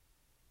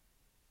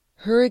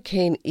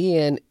Hurricane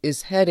Ian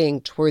is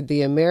heading toward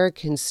the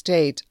American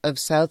state of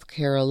South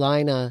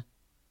Carolina.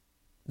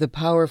 The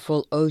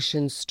powerful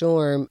ocean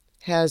storm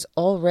has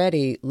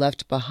already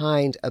left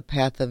behind a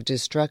path of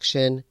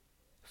destruction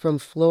from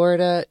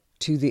Florida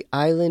to the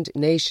island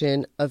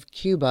nation of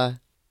Cuba.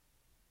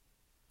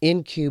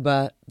 In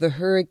Cuba, the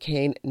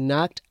hurricane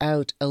knocked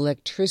out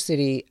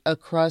electricity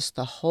across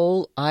the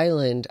whole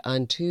island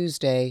on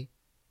Tuesday.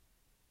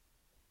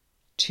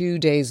 2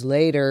 days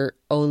later,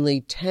 only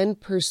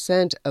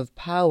 10% of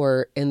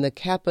power in the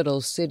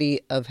capital city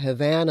of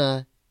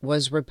Havana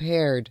was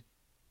repaired.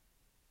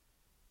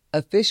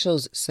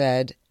 Officials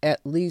said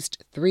at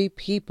least 3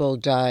 people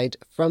died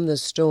from the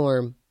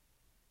storm.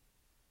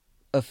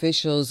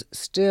 Officials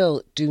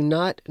still do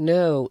not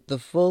know the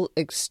full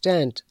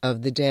extent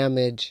of the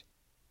damage.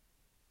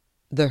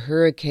 The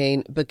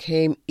hurricane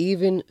became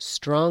even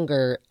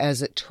stronger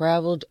as it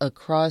traveled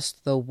across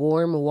the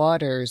warm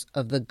waters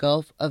of the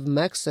Gulf of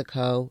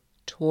Mexico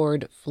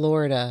toward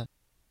Florida.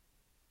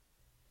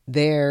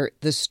 There,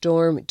 the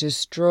storm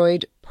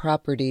destroyed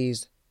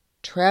properties,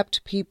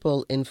 trapped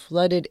people in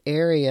flooded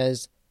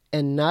areas,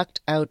 and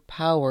knocked out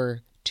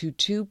power to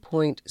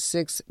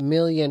 2.6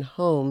 million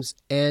homes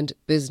and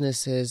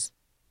businesses.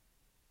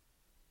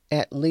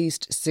 At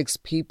least 6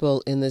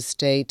 people in the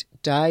state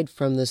died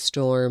from the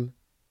storm.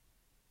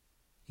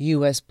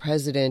 U.S.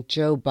 President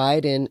Joe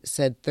Biden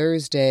said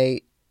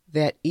Thursday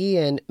that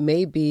Ian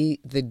may be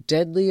the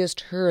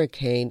deadliest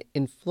hurricane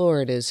in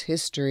Florida's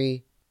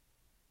history.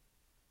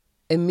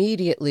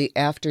 Immediately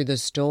after the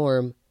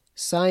storm,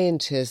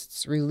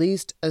 scientists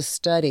released a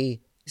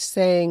study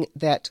saying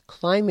that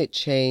climate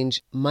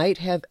change might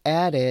have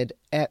added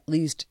at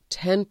least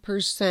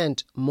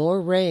 10%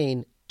 more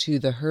rain to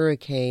the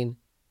hurricane.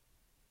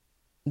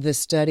 The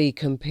study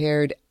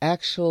compared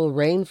actual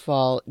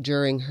rainfall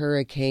during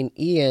Hurricane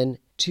Ian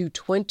to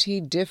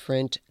 20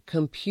 different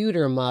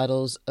computer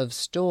models of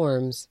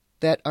storms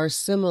that are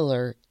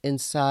similar in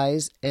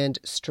size and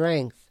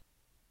strength.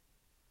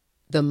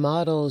 The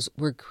models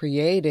were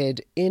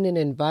created in an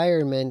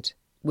environment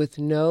with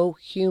no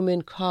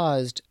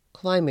human-caused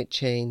climate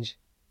change.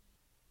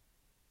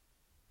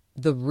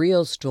 The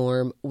real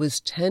storm was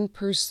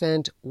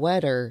 10%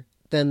 wetter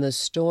than the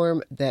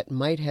storm that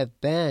might have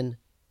been,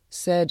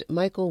 said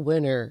Michael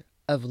Winner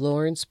of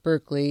Lawrence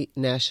Berkeley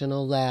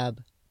National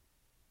Lab.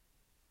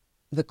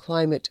 The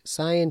climate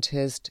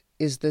scientist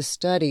is the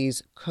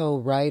study's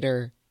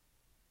co-writer.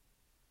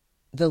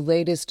 The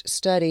latest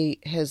study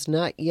has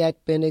not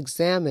yet been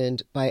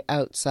examined by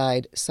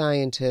outside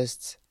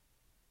scientists.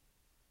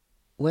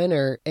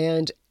 Winner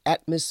and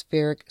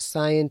atmospheric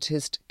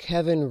scientist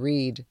Kevin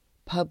Reed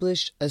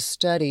published a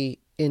study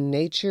in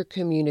Nature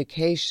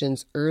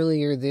Communications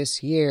earlier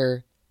this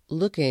year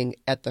looking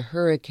at the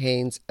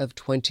hurricanes of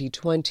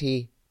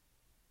 2020.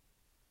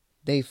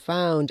 They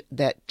found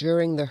that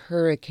during the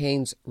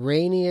hurricane's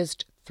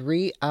rainiest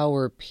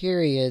 3-hour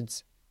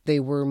periods, they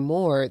were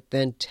more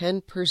than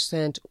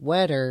 10%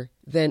 wetter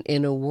than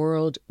in a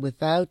world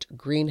without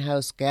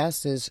greenhouse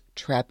gases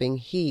trapping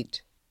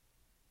heat.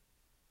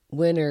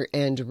 Winner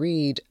and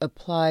Reed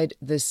applied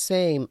the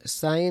same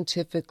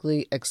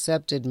scientifically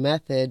accepted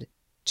method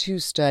to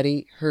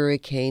study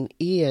Hurricane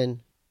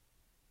Ian.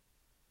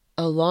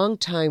 A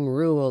long-time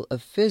rule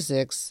of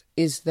physics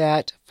is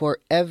that for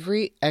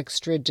every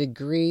extra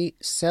degree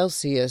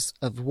Celsius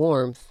of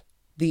warmth,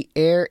 the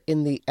air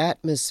in the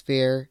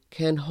atmosphere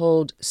can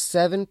hold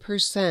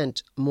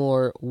 7%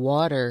 more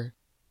water.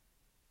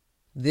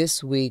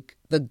 This week,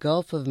 the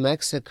Gulf of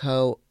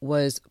Mexico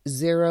was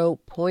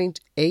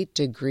 0.8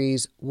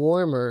 degrees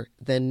warmer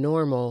than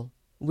normal,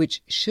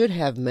 which should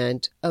have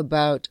meant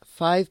about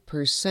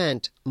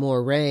 5%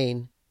 more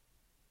rain.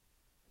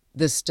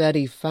 The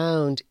study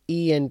found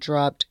Ian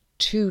dropped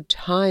 2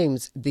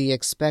 times the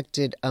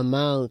expected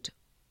amount,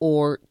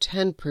 or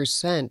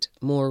 10%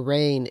 more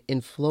rain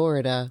in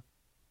Florida.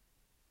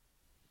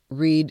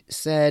 Reed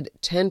said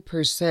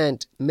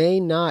 10% may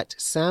not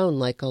sound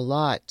like a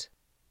lot,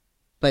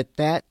 but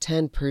that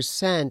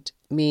 10%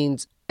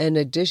 means an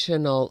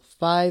additional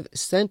 5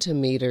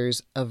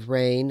 centimeters of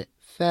rain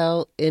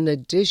fell in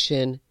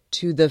addition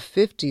to the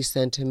 50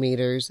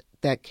 centimeters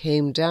that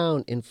came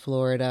down in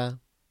Florida.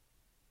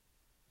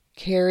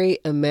 Carrie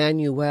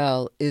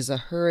Emanuel is a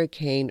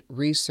hurricane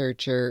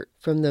researcher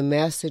from the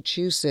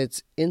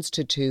Massachusetts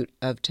Institute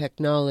of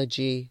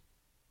Technology.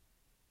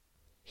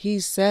 He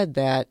said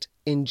that,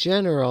 in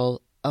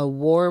general, a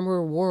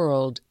warmer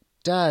world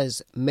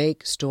does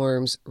make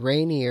storms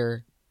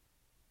rainier.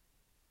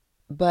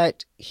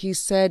 But he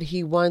said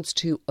he wants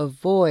to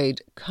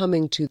avoid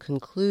coming to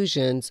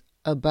conclusions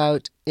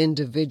about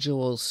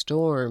individual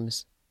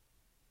storms.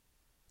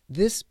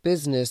 This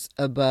business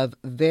above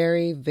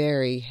very,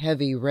 very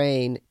heavy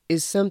rain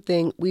is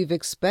something we've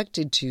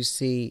expected to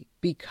see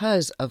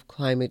because of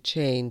climate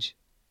change,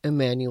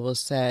 Emanuel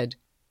said.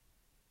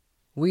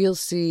 We'll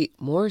see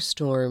more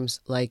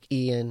storms like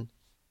Ian.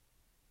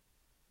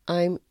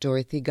 I'm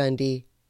Dorothy Gundy.